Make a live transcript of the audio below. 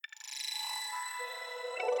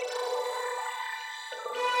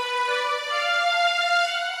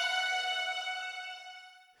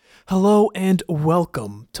Hello and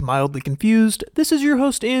welcome to Mildly Confused. This is your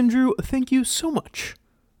host, Andrew. Thank you so much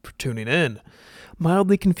for tuning in.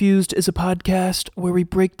 Mildly Confused is a podcast where we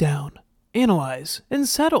break down, analyze, and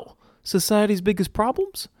settle society's biggest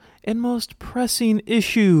problems and most pressing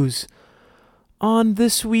issues. On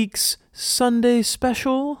this week's Sunday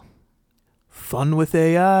special, Fun with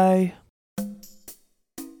AI.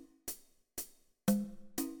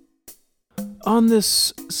 On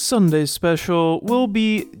this Sunday special, we'll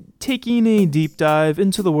be taking a deep dive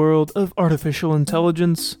into the world of artificial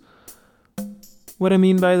intelligence. What I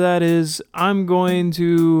mean by that is I don't really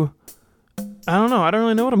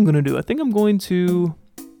know what I'm going to do. I think I'm going to,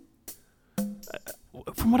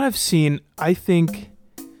 from what I've seen, I think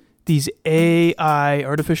these AI,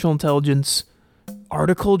 artificial intelligence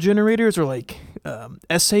article generators or like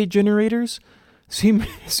essay generators seem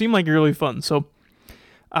like really fun. So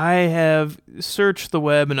I have searched the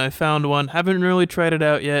web and I found one. Haven't really tried it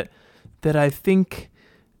out yet. That I think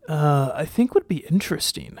would be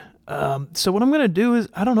interesting. So what I'm gonna do is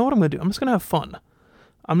I don't know what I'm gonna do. I'm just gonna have fun.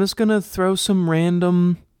 I'm just gonna throw some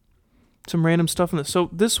random stuff in this.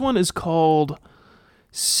 So this one is called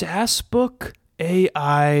Sassbook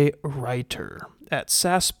AI Writer at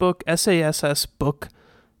sassbook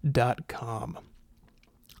sassbook.com,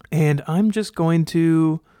 and I'm just going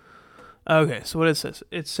to. Okay, so what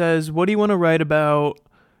it says, what do you want to write about?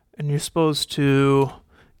 And you're supposed to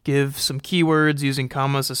give some keywords using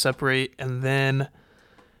commas to separate, and then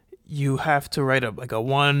you have to write a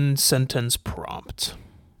one sentence prompt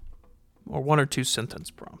or one or two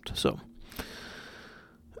sentence prompt. So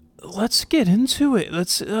let's get into it.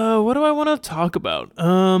 What do I want to talk about?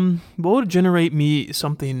 What would generate me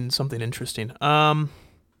something interesting?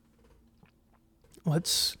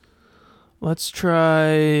 Let's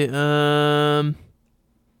try,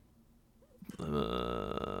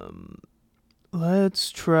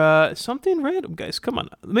 let's try something random, guys. Come on.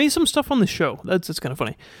 Maybe some stuff on the show. That's kind of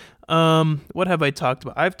funny. What have I talked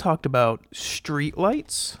about? I've talked about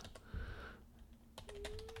streetlights.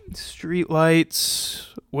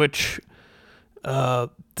 Which, the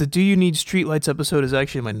Do You Need Streetlights episode is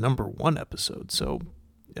actually my number one episode. So,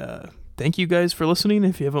 thank you guys for listening.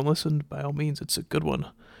 If you haven't listened, by all means, it's a good one.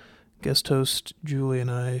 Guest host Julie and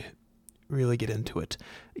I really get into it.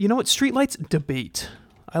 You know what? Streetlights, debate.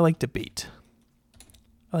 I like debate.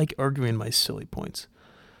 I like arguing my silly points.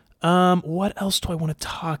 What else do I want to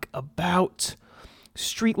talk about?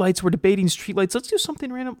 Streetlights. We're debating streetlights. Let's do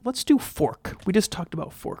something random. Let's do fork. We just talked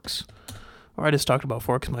about forks. Or I just talked about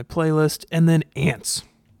forks in my playlist. And then ants.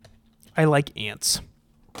 I like ants.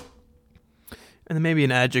 And then maybe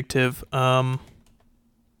an adjective.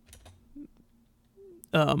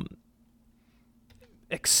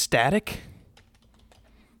 Ecstatic.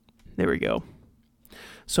 There we go.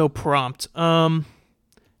 So prompt.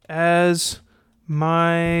 As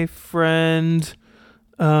my friend,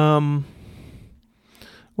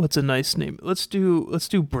 what's a nice name? Let's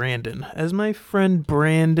do Brandon. As my friend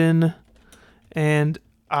Brandon and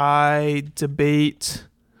I debate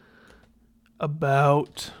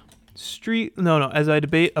about as I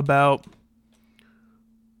debate about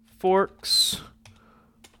forks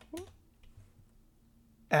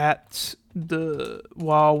forks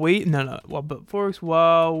while waiting.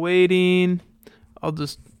 I'll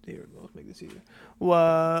just let's make this easier.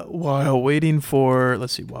 While waiting for,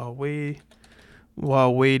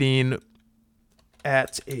 while waiting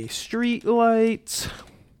at a street light.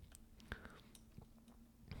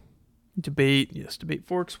 Debate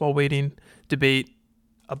forks while waiting. Debate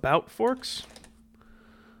about forks.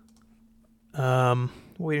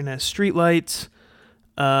 Waiting at a street light.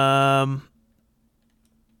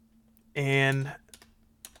 And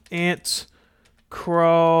ants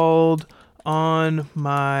crawled on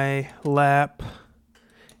my lap,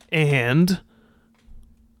 and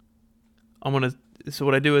so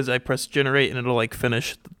what I do is I press generate and it'll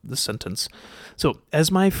finish the sentence. So,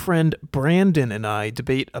 as my friend Brandon and I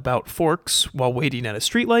debate about forks while waiting at a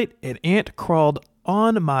streetlight, an ant crawled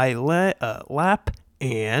on my lap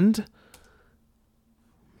and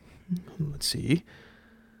let's see.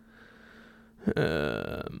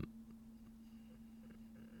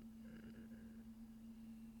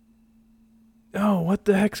 Oh, what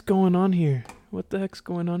the heck's going on here? I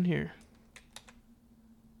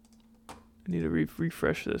need to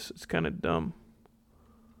refresh this. It's kind of dumb.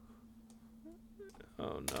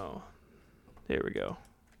 Oh, no. There we go.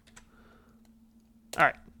 All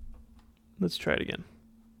right. Let's try it again.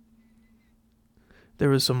 There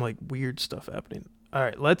was some weird stuff happening. All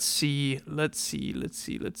right, let's see. It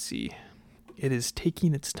is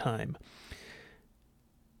taking its time.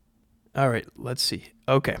 All right, let's see.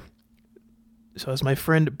 Okay. So as my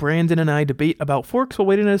friend Brandon and I debate about forks while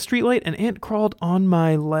waiting at a streetlight, an ant crawled on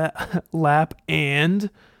my lap and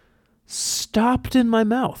stopped in my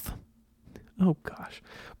mouth. Oh gosh.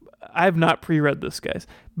 I have not pre-read this, guys.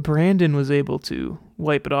 Brandon was able to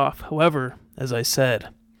wipe it off. However, as I said,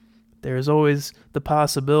 there is always the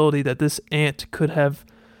possibility that this ant could have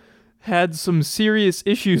had some serious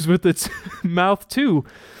issues with its mouth too.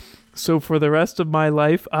 So for the rest of my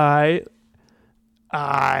life, I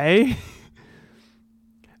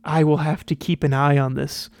will have to keep an eye on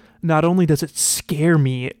this. Not only does it scare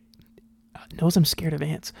me, it knows I'm scared of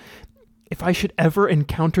ants. If I should ever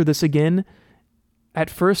encounter this again, at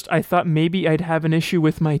first I thought maybe I'd have an issue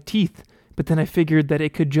with my teeth, but then I figured that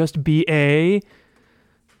it could just be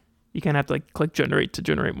you kind of have to click generate to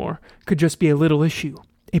generate more. Could just be a little issue,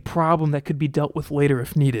 a problem that could be dealt with later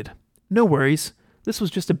if needed. No worries. This was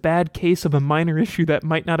just a bad case of a minor issue that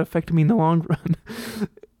might not affect me in the long run.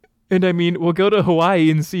 And I mean, we'll go to Hawaii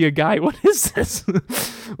and see a guy. What is this?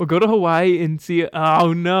 We'll go to Hawaii and see.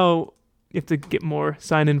 Oh no. You have to get more,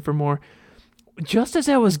 sign in for more. Just as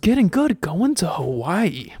I was getting good, going to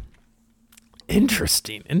Hawaii.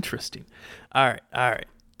 Interesting. All right.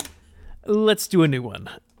 Let's do a new one.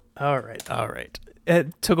 All right.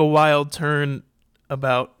 It took a wild turn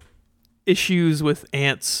about issues with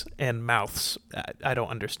ants and mouths. I don't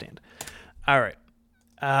understand. All right.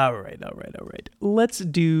 Let's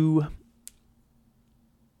do...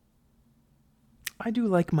 I do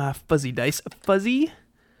like my fuzzy dice. Fuzzy.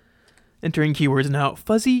 Entering keywords now.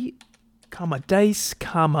 Fuzzy, comma, dice,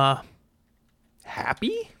 comma,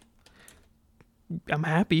 happy? I'm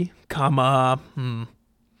happy, comma,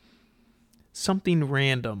 something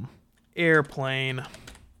random. Airplane.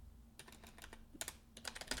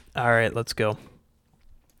 All right, let's go.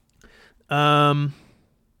 I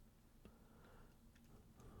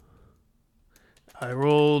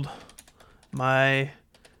rolled my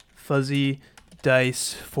fuzzy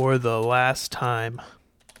dice for the last time.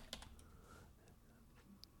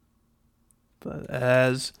 But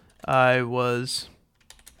as I was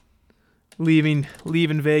leaving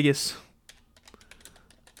Vegas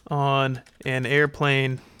on an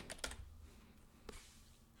airplane,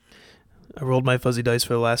 I rolled my fuzzy dice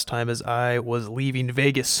for the last time as I was leaving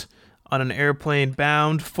Vegas on an airplane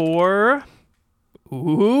bound for...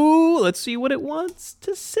 Ooh, let's see what it wants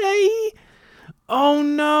to say. Oh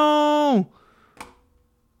no!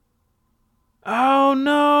 Oh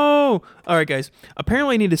no! Alright guys,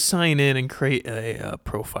 apparently I need to sign in and create a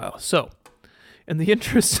profile. So, in the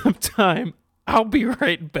interest of time, I'll be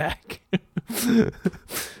right back.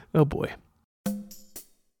 Oh boy.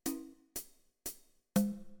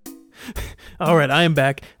 Alright, I am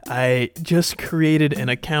back. I just created an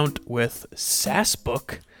account with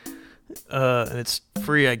Sassbook. And it's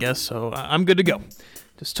free, I guess, so I'm good to go.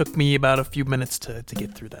 Just took me about a few minutes to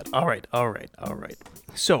get through that. All right.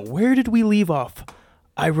 So, where did we leave off?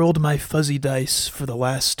 I rolled my fuzzy dice for the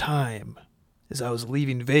last time as I was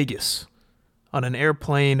leaving Vegas on an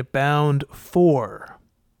airplane bound for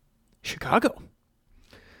Chicago.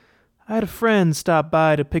 I had a friend stop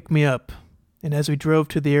by to pick me up, and as we drove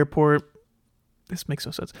to the airport, this makes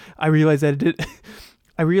no sense. I realized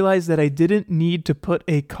that I didn't need to put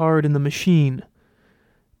a card in the machine.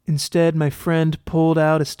 Instead, my friend pulled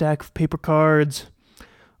out a stack of paper cards,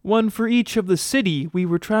 one for each of the city we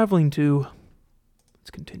were traveling to. Let's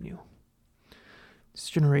continue. Let's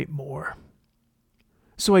generate more.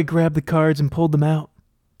 So I grabbed the cards and pulled them out.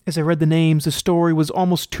 As I read the names, the story was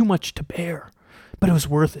almost too much to bear, but it was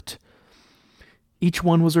worth it. Each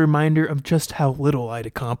one was a reminder of just how little I'd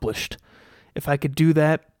accomplished. If I could do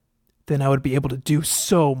that, then I would be able to do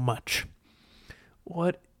so much.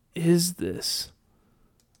 What is this?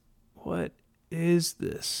 What is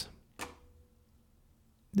this?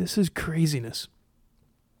 This is craziness.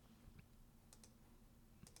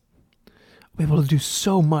 I'll be able to do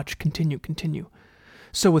so much. Continue.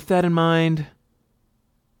 So with that in mind,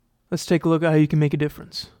 let's take a look at how you can make a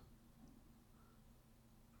difference.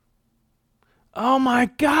 Oh my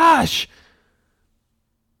gosh!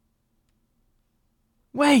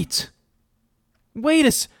 Wait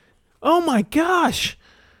oh my gosh!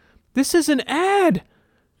 This is an ad!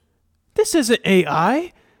 This isn't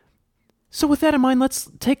AI! So with that in mind,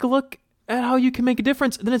 let's take a look at how you can make a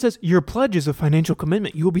difference. Then it says, your pledge is a financial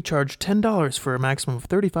commitment. You will be charged $10 for a maximum of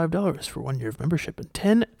 $35 for 1 year of membership and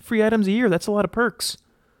 10 free items a year. That's a lot of perks.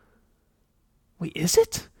 Wait, is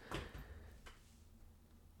it?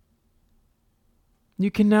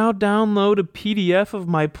 You can now download a PDF of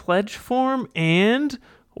my pledge form and...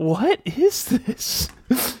 What is this?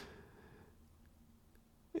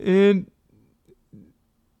 And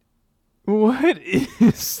What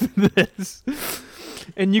is this?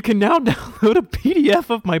 And you can now download a PDF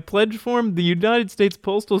of my pledge form. The United States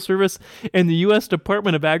Postal Service and the U.S.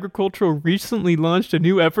 Department of Agriculture recently launched a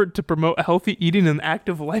new effort to promote healthy eating and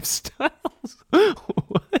active lifestyles.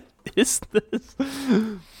 What is this?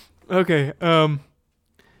 Okay.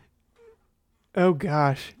 Oh,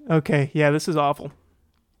 gosh. Okay. Yeah, this is awful.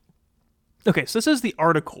 Okay, so this is the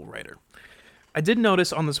article writer. I did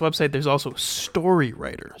notice on this website there's also a story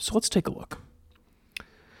writer. So let's take a look.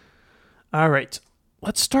 All right.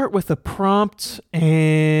 Let's start with a prompt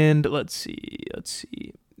and let's see.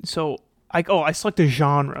 So I select a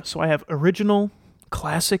genre. So I have original,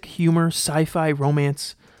 classic, humor, sci-fi,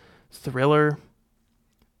 romance, thriller.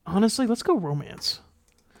 Honestly, let's go romance.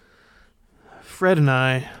 Fred and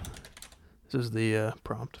I. This is the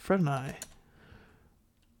prompt. Fred and I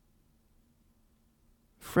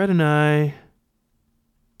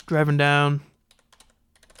driving down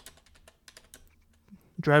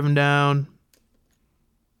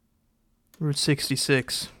Route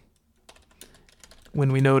 66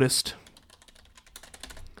 when we noticed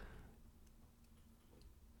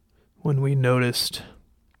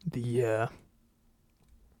the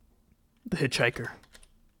hitchhiker.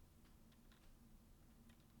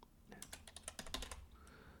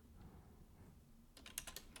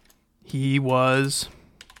 He was,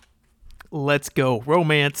 let's go,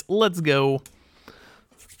 romance, let's go.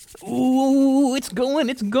 Ooh, it's going.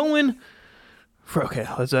 Okay,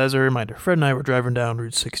 as a reminder, Fred and I were driving down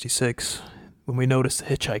Route 66 when we noticed the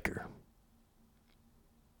hitchhiker.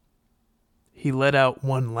 He let out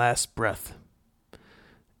one last breath.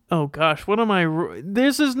 Oh gosh, what am I?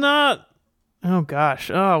 This is not. Oh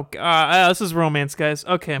gosh. Oh god. This is romance, guys.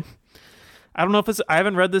 Okay. I don't know if it's. I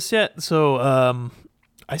haven't read this yet, so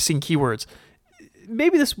I seen keywords.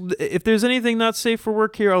 Maybe this. If there's anything not safe for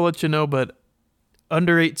work here, I'll let you know. But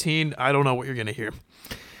under 18, I don't know what you're gonna hear.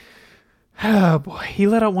 Oh boy. He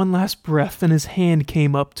let out one last breath, and his hand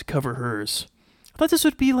came up to cover hers. I thought this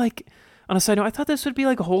would be like. On a side note, I thought this would be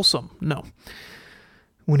like wholesome. No.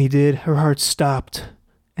 When he did, her heart stopped,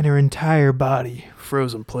 and her entire body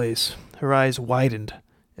froze in place. Her eyes widened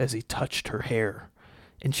as he touched her hair,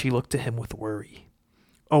 and she looked at him with worry.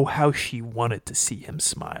 Oh, how she wanted to see him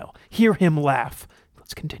smile, hear him laugh.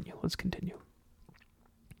 Let's continue.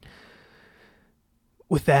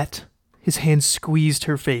 With that, his hand squeezed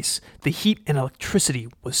her face. The heat and electricity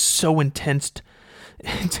was so intense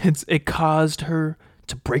it caused her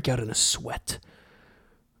to break out in a sweat.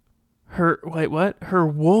 Her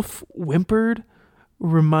wolf whimpered,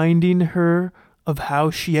 reminding her of how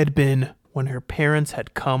she had been when her parents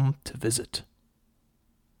had come to visit,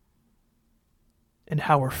 and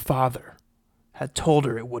how her father had told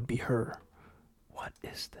her it would be her. What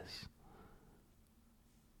is this?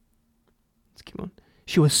 Let's keep on.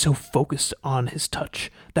 She was so focused on his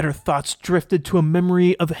touch that her thoughts drifted to a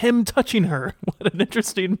memory of him touching her. What an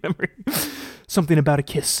interesting memory. Something about a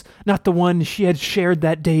kiss, not the one she had shared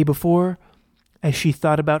that day before. As she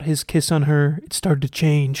thought about his kiss on her, it started to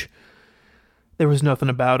change. There was nothing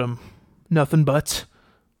about him. Nothing but... ...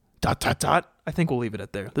 I think we'll leave it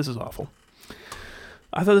at there. This is awful.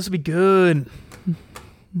 I thought this would be good.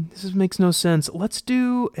 This makes no sense. Let's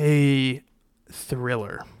do a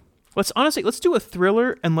thriller. Let's do a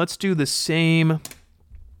thriller and let's do the same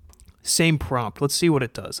prompt. Let's see what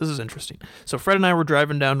it does. This is interesting. So Fred and I were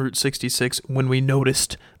driving down Route 66 when we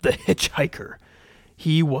noticed the hitchhiker.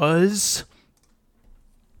 He was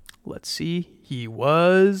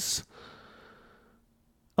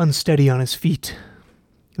unsteady on his feet,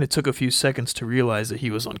 and it took a few seconds to realize that he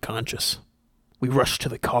was unconscious. We rushed to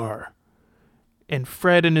the car, and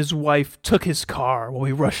Fred and his wife took his car while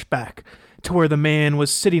we rushed back to where the man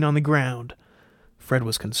was sitting on the ground. Fred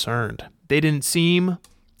was concerned. This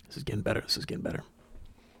is getting better.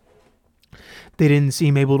 They didn't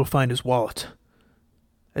seem able to find his wallet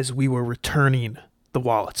as we were returning the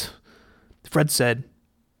wallet. Fred said,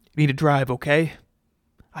 "You need to drive, okay?"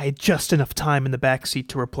 I had just enough time in the back seat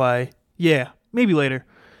to reply, "Yeah, maybe later."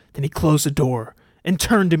 Then he closed the door and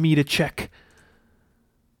turned to me to check.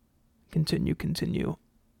 Continue.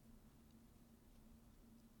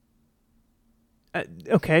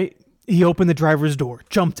 Okay. He opened the driver's door,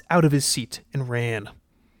 jumped out of his seat, and ran.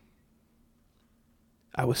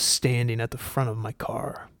 I was standing at the front of my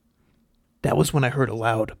car. That was when I heard a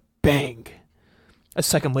loud bang. A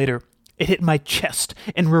second later, it hit my chest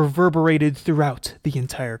and reverberated throughout the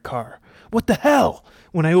entire car. What the hell?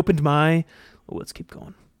 When I opened my... let's keep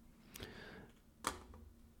going.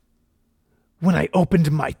 When I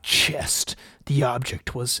opened my chest, the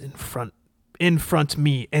object was in front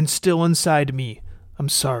me and still inside me. "I'm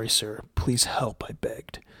sorry, sir. Please help," I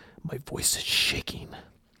begged. My voice is shaking.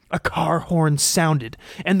 A car horn sounded,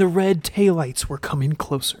 and the red taillights were coming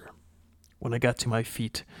closer. When I got to my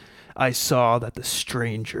feet, I saw that the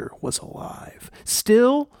stranger was alive.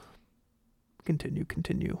 Still,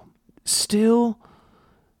 continue. Still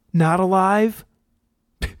not alive?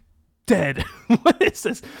 Dead. What is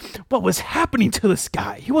this? What was happening to this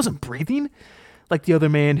guy? He wasn't breathing. Like the other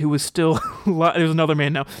man who was still... There's another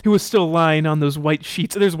man now who was still lying on those white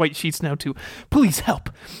sheets. There's white sheets now too. Please help.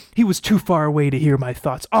 He was too far away to hear my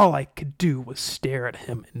thoughts. All I could do was stare at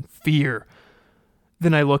him in fear.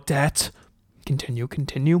 Then I looked at... Continue.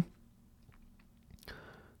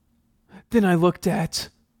 Then I looked at...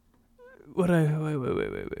 Wait.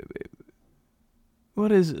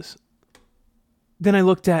 What is this? Then I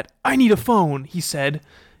looked at... I need a phone, he said,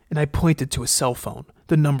 and I pointed to a cell phone.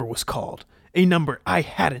 The number was called. A number I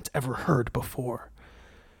hadn't ever heard before.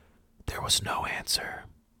 There was no answer.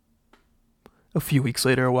 A few weeks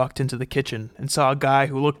later, I walked into the kitchen and saw a guy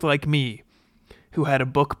who looked like me, who had a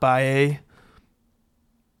book by a...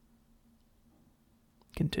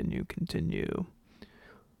 Continue.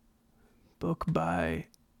 Book by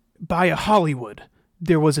a Hollywood.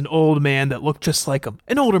 There was an old man that looked just like him.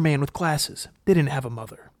 An older man with glasses. They didn't have a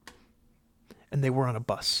mother. And they were on a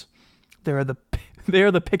bus. They are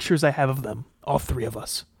the pictures I have of them. All three of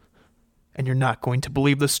us. And you're not going to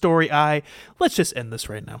believe the story. Let's just end this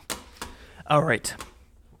right now. All right.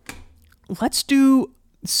 Let's do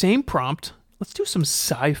same prompt. Let's do some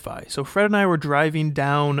sci-fi. So Fred and I were driving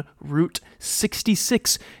down Route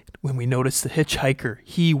 66 when we noticed the hitchhiker.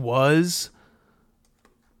 He was...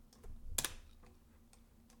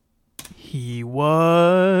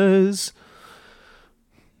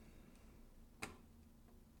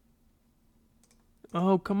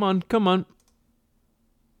 Oh, come on.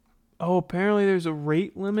 Oh, apparently there's a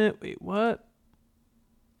rate limit. Wait, what?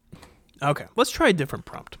 Okay, let's try a different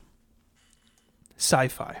prompt.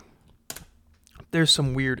 Sci-fi. There's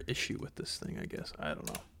some weird issue with this thing, I guess. I don't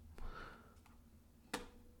know.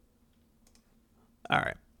 All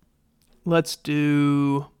right. Let's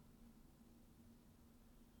do...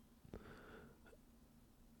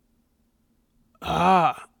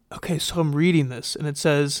 Okay, so I'm reading this, and it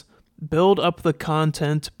says, build up the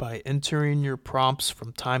content by entering your prompts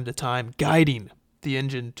from time to time, guiding the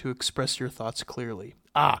engine to express your thoughts clearly.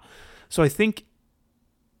 So I think...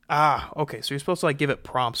 okay, so you're supposed to give it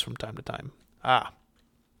prompts from time to time. All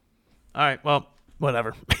right, well,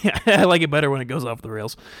 whatever. I like it better when it goes off the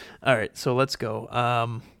rails. All right, so let's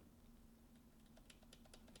go.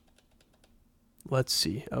 Let's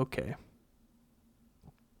see. Okay.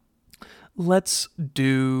 Let's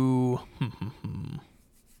do...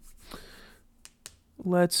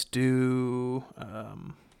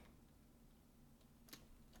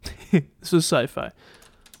 This is sci-fi.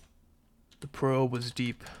 The probe was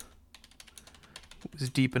deep. It was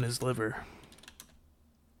deep in his liver.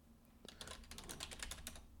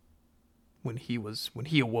 When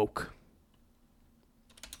he awoke.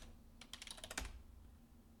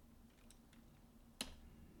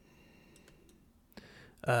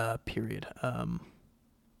 Period.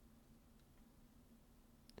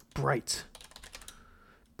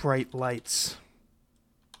 Bright lights,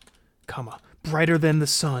 comma, brighter than the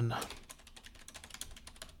sun.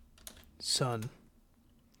 Sun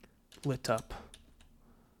lit up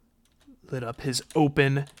his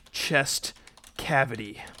open chest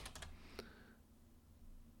cavity.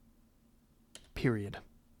 Period.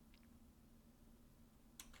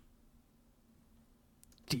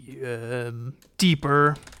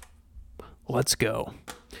 Deeper. Let's go.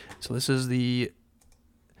 So this is the...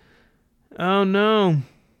 Oh no.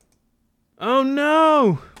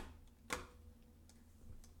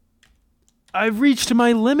 I've reached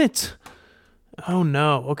my limit. Oh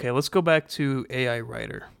no. Okay, let's go back to AI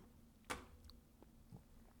Writer.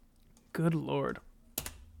 Good Lord.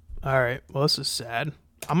 All right. Well, this is sad.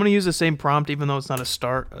 I'm going to use the same prompt even though it's not a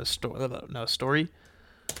story.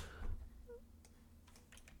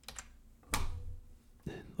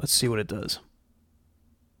 Let's see what it does.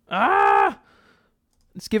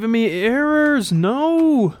 It's giving me errors.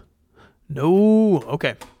 No.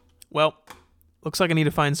 Okay. Well, looks like I need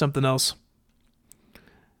to find something else.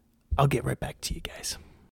 I'll get right back to you guys.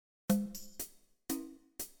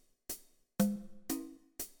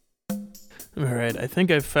 All right. I think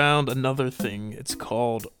I found another thing. It's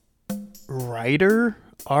called Rytr,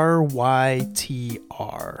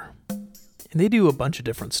 Rytr. And they do a bunch of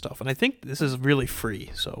different stuff. And I think this is really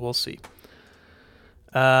free, so we'll see.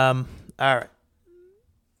 All right.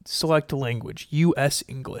 Select language. US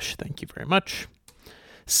English. Thank you very much.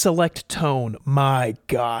 Select tone. My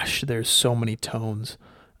gosh, there's so many tones.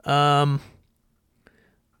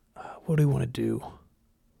 What do we want to do?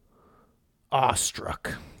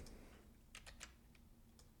 Awestruck.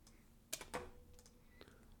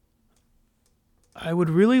 I would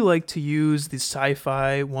really like to use the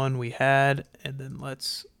sci-fi one we had, and then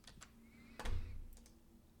let's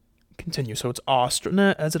continue. So it's awestruck.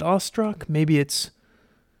 Nah, is it awestruck? Maybe it's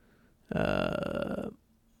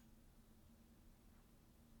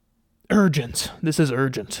urgent. This is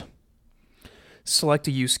urgent. Select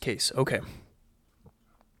a use case. Okay.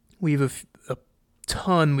 We have a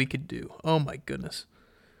ton we could do. Oh my goodness.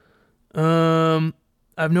 I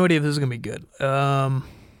have no idea if this is gonna be good.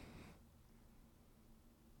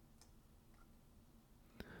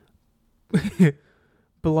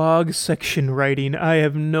 Blog section writing. I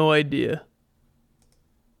have no idea.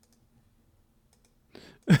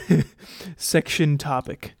 Section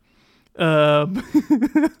topic.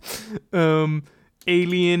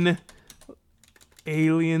 Aliens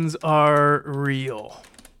are real.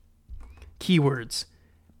 Keywords: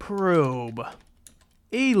 probe,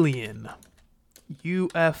 alien,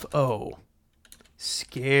 UFO,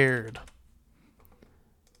 scared,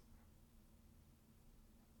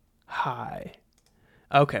 high.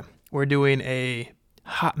 Okay, we're doing a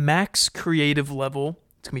max creative level.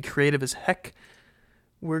 It's going to be creative as heck.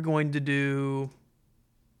 We're going to do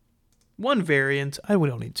one variant. We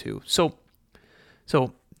don't need two. So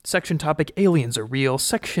section topic: aliens are real.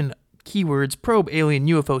 Section keywords: probe, alien,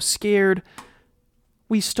 UFO, scared.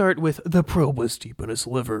 We start with: the probe was deep in his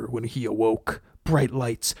liver when he awoke. Bright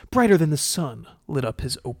lights, brighter than the sun, lit up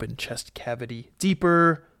his open chest cavity.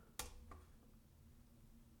 Deeper.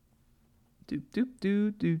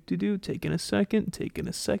 Taking a second.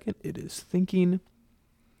 It is thinking.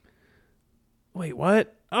 Wait,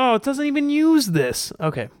 what? Oh, it doesn't even use this.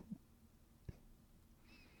 Okay.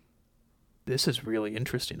 This is really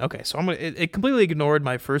interesting. Okay, so it completely ignored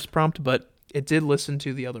my first prompt, but it did listen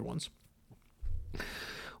to the other ones.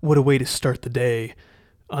 What a way to start the day.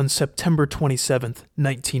 On September 27th,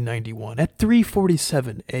 1991, at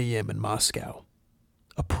 3:47 a.m. in Moscow,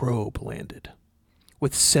 a probe landed.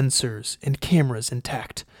 With sensors and cameras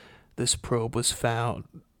intact, this probe found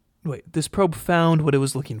what it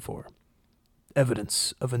was looking for.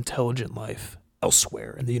 Evidence of intelligent life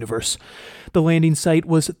elsewhere in the universe. The landing site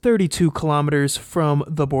was 32 kilometers from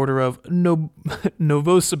the border of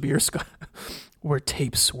Novosibirsk, where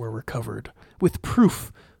tapes were recovered with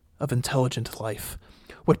proof of intelligent life.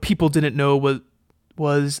 What people didn't know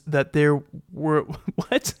was that there were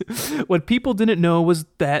What people didn't know was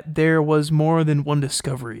that there was more than one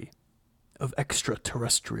discovery of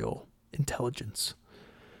extraterrestrial intelligence.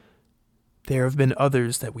 There have been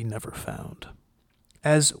others that we never found.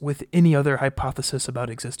 As with any other hypothesis about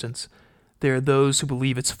existence, there are those who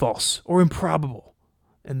believe it's false or improbable,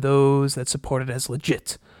 and those that support it as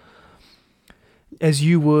legit. As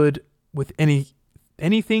you would with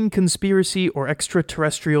anything conspiracy or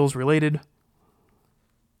extraterrestrials related.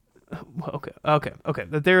 Okay.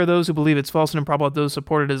 That there are those who believe it's false and improbable, those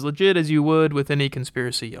supported as legit, as you would with any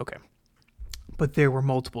conspiracy. Okay. But there were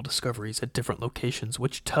multiple discoveries at different locations,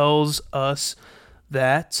 which tells us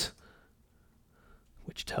that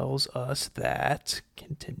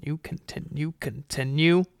continue.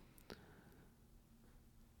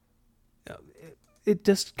 It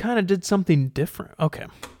just kind of did something different. Okay.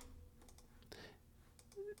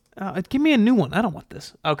 Give me a new one. I don't want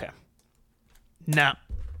this. Okay. Nah.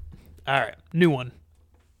 All right. New one.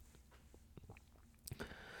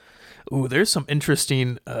 Ooh, there's some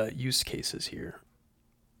interesting use cases here.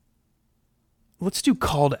 Let's do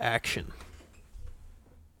call to action.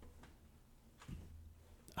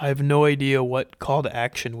 I have no idea what call to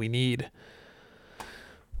action we need.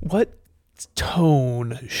 What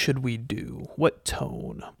tone should we do? What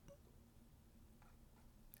tone?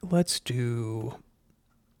 Let's do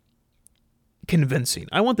convincing.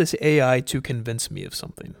 I want this AI to convince me of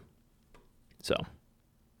something. So,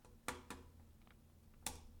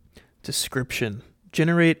 description.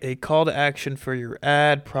 Generate a call to action for your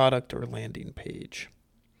ad, product, or landing page.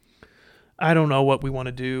 I don't know what we want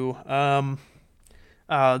to do.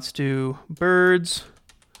 Let's do birds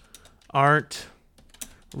aren't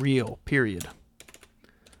real, period.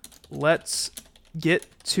 Let's get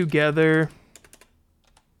together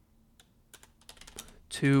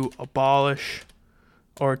to abolish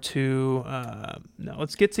or to,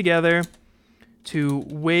 let's get together to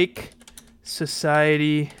wake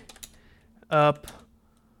society up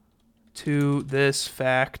to this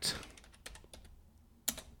fact.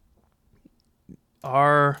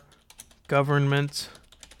 Our government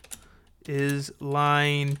is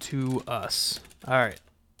lying to us. All right.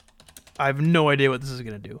 I have no idea what this is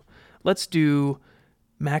going to do. Let's do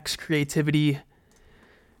max creativity.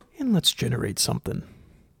 And let's generate something.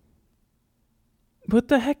 What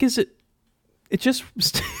the heck is it? It just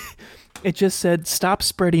it just said stop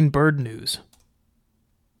spreading bird news.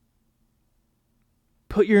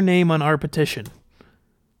 Put your name on our petition.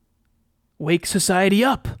 Wake society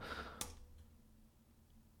up.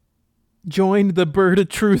 Join the Bird of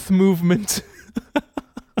Truth movement.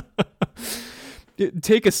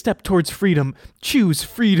 Take a step towards freedom. Choose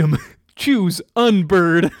freedom. Choose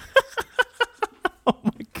unbird. Oh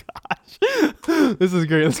my gosh. This is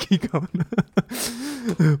great. Let's keep going.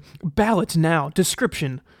 Ballot now.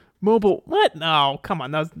 Description. Mobile. What? No, come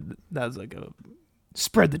on. That was like a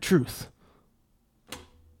spread the truth.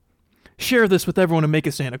 Share this with everyone and make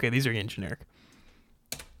a stand. Okay, these are getting generic.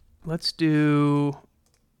 Let's do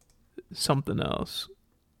something else.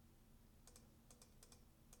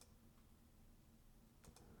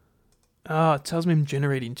 Oh, it tells me I'm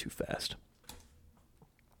generating too fast.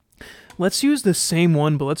 Let's use the same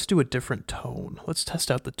one, but let's do a different tone. Let's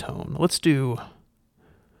test out the tone. Let's do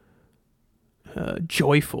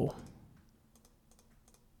joyful.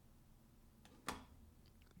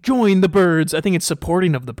 Join the birds. I think it's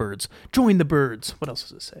supporting of the birds. Join the birds. What else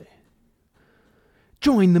does it say?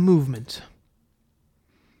 Join the movement.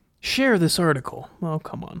 Share this article. Oh,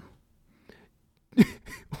 come on.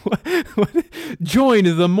 What? Join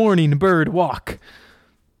the morning bird walk.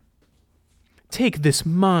 Take this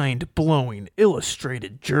mind-blowing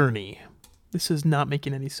illustrated journey. This is not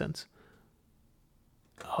making any sense.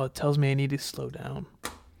 Oh, it tells me I need to slow down.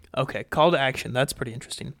 Okay, call to action. That's pretty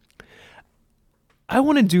interesting. I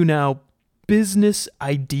want to do now business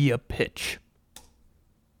idea pitch.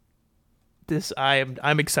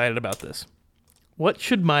 I'm excited about this. What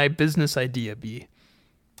should my business idea be?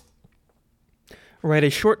 Write a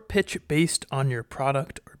short pitch based on your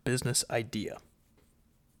product or business idea.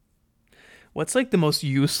 What's like the most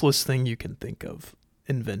useless thing you can think of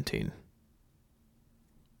inventing?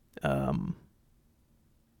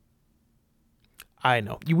 I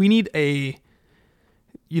know. We need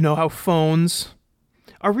you know how phones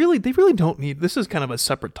they really don't need, this is kind of a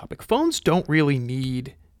separate topic. Phones don't really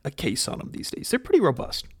need a case on them these days. They're pretty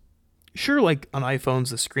robust. Sure, like on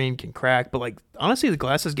iPhones, the screen can crack, but like honestly, the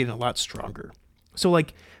glass is getting a lot stronger. So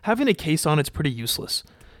like having a case on it's pretty useless.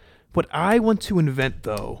 What I want to invent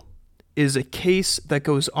though is a case that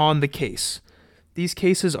goes on the case. These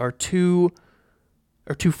cases are too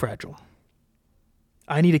fragile.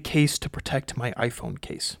 I need a case to protect my iPhone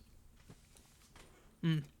case.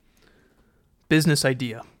 Business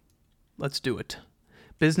idea. Let's do it.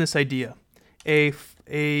 Business idea. A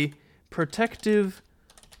protective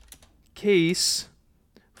case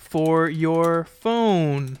for your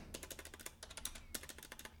phone.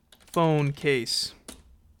 Phone case.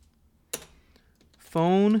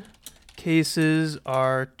 Phone cases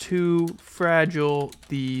are too fragile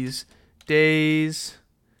these days.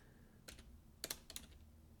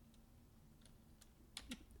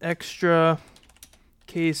 Extra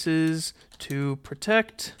cases to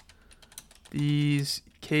protect these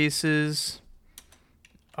cases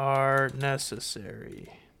are necessary.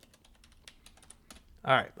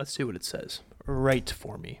 All right, let's see what it says. Write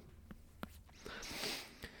for me.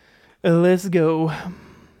 Let's go.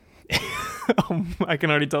 I can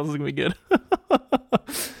already tell this is going to be good.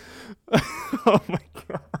 Oh my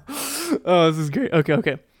God. Oh, this is great.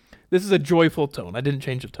 Okay. This is a joyful tone. I didn't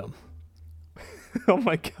change the tone. Oh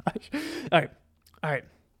my gosh. All right. All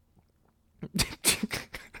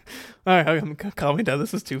right, I'm calming down.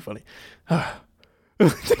 This is too funny.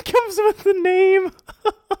 It comes with the name.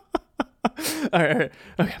 All right.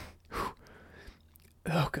 Okay.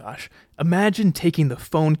 Oh gosh. Imagine taking the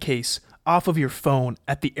phone case off of your phone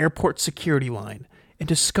at the airport security line and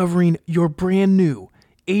discovering your brand new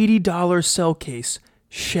 $80 cell case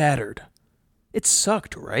shattered. It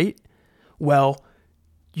sucked, right? Well,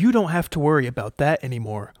 you don't have to worry about that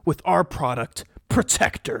anymore with our product,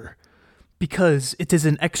 Protector, because it is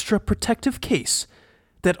an extra protective case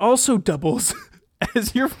that also doubles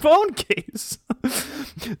as your phone case.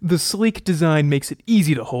 The sleek design makes it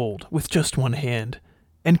easy to hold with just one hand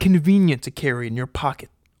and convenient to carry in your pocket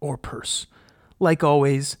or purse. Like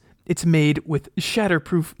always, it's made with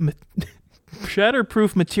shatterproof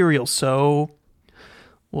material, so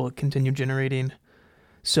we'll continue generating.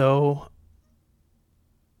 So,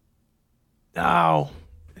 it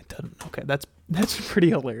doesn't. Okay, that's pretty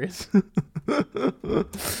hilarious.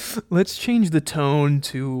 Let's change the tone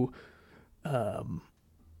to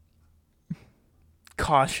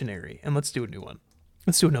cautionary, and let's do a new one.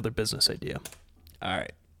 Let's do another business idea. All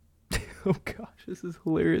right. Oh gosh, this is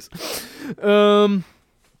hilarious. All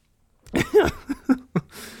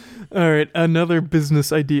right, another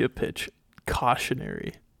business idea pitch.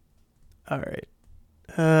 Cautionary. All right.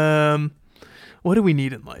 What do we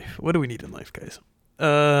need in life? What do we need in life, guys?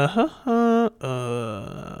 That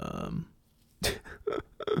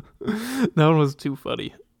one was too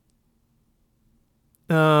funny.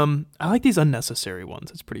 I like these unnecessary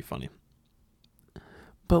ones. It's pretty funny.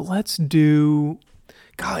 But let's do.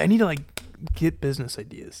 God, I need to get business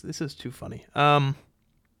ideas. This is too funny. God,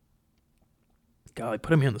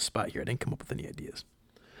 putting me on the spot here. I didn't come up with any ideas.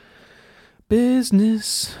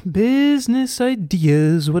 Business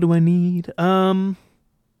ideas. What do I need?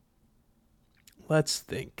 Let's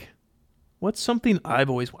think. What's something I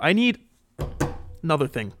need another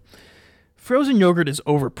thing. Frozen yogurt is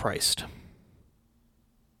overpriced.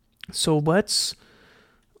 So let's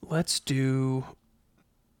do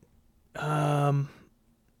I'm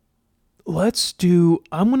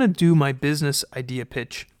going to do my business idea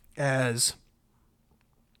pitch as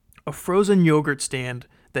a frozen yogurt stand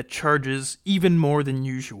that charges even more than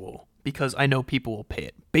usual because I know people will pay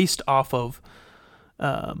it based off of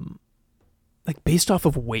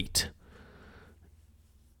weight.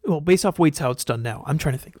 Well, based off weight's how it's done now. I'm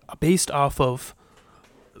trying to think. Based off of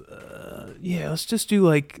let's just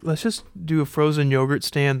do a frozen yogurt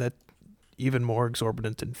stand that even more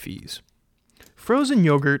exorbitant in fees. Frozen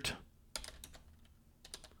yogurt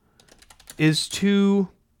is too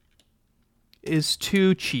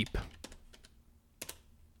cheap.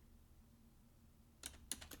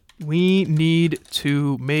 We need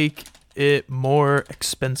to make it more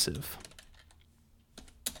expensive.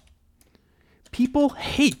 People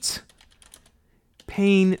hate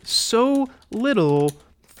paying so little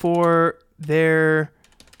for their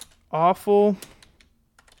awful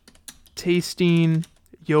tasting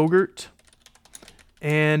yogurt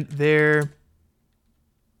and their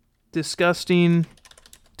disgusting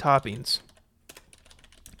toppings.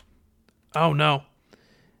 Oh no.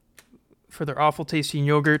 For their awful tasting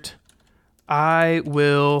yogurt, I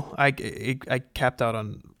capped out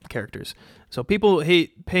on characters. So people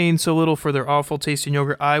hate paying so little for their awful tasting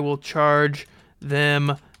yogurt, I will charge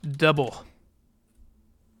them double.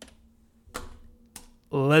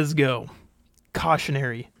 Let's go.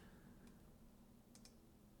 Cautionary.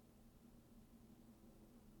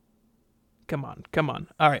 Come on.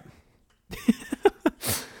 All right.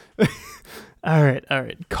 All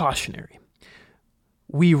right. Cautionary.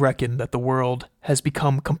 We reckon that the world has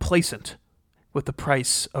become complacent with the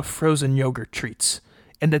price of frozen yogurt treats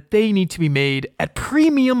and that they need to be made at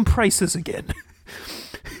premium prices again.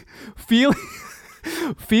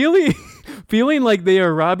 Feeling like they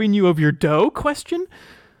are robbing you of your dough? Question?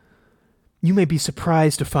 You may be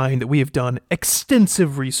surprised to find that we have done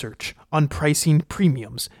extensive research on pricing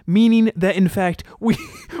premiums, meaning that in fact we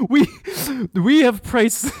have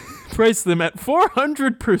priced them at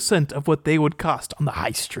 400% of what they would cost on the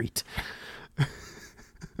high street.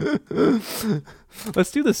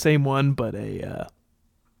 Let's do the same one, but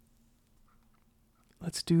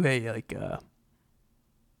let's do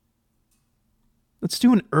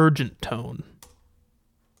an urgent tone.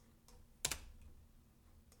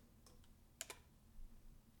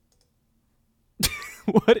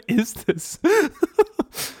 What is this?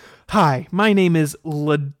 Hi, my name is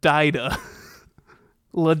Lydita.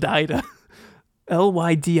 Lydita.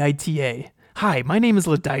 Lydita. Hi, my name is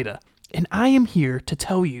Lydita, and I am here to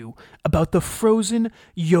tell you about the frozen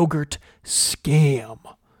yogurt scam.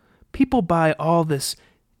 People buy all this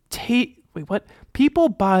People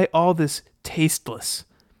buy all this tasteless.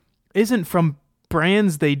 Isn't from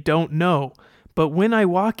brands they don't know, but when I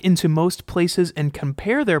walk into most places and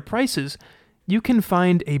compare their prices, you can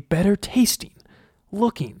find a better tasting,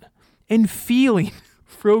 looking, and feeling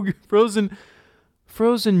frozen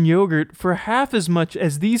yogurt for half as much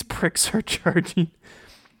as these pricks are charging.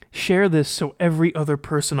 Share this so every other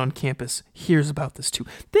person on campus hears about this too.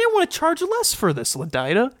 They want to charge less for this,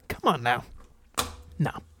 Lydita. Come on now.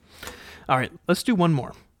 No. All right, let's do one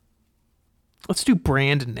more. Let's do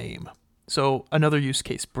brand name. So another use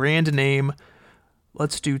case, brand name.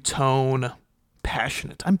 Let's do tone.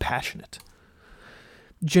 Passionate. I'm passionate.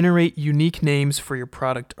 Generate unique names for your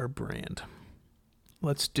product or brand.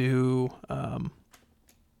 Let's do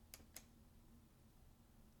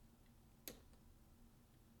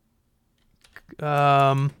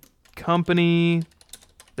company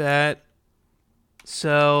that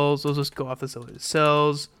sells, let's just go off this,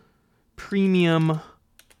 sells premium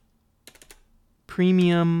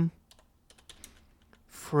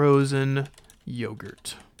frozen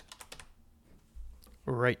yogurt.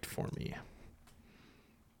 Write for me.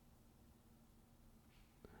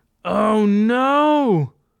 Oh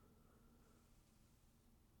no!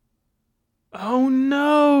 Oh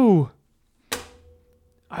no!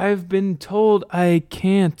 I've been told I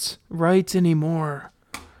can't write anymore.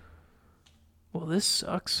 Well, this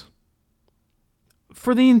sucks.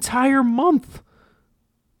 For the entire month.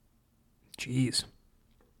 Jeez.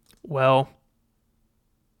 Well,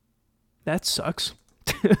 that sucks.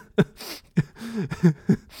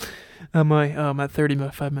 I'm at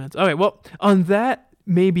 35 minutes. All right, well, on that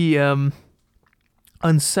maybe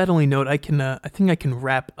unsettling note, I think I can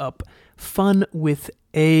wrap up fun with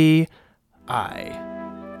AI.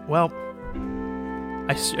 Well,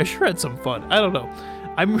 I sure had some fun. I don't know.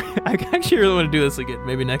 I actually really want to do this again.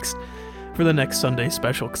 Maybe for the next Sunday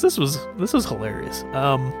special, because this was hilarious.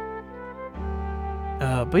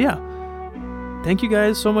 But yeah, thank you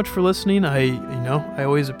guys so much for listening. I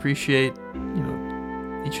always appreciate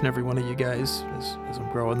each and every one of you guys as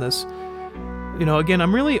I'm growing this. Again,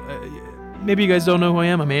 I'm really maybe you guys don't know who I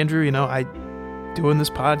am. I'm Andrew. I doing this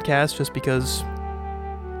podcast just because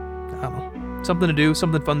I don't know, something to do,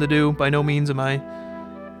 something fun to do. By no means am I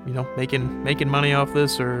making money off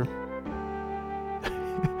this, or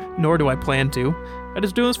nor do I plan to. I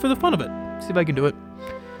just do this for the fun of it. See if I can do it.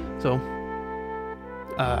 So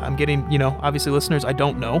I'm getting, obviously listeners I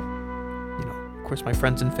don't know. Of course my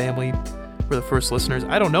friends and family were the first listeners.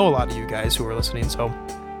 I don't know a lot of you guys who are listening, so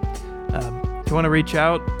if you want to reach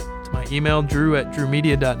out to my email,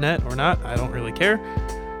 drew@drewmedia.net, or not, I don't really care.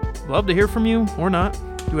 Love to hear from you, or not.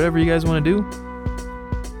 Do whatever you guys want to do.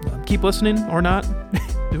 Keep listening, or not.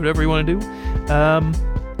 Do whatever you want to do.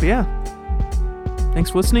 But yeah,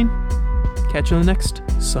 thanks for listening. Catch you on the next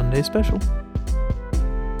Sunday special.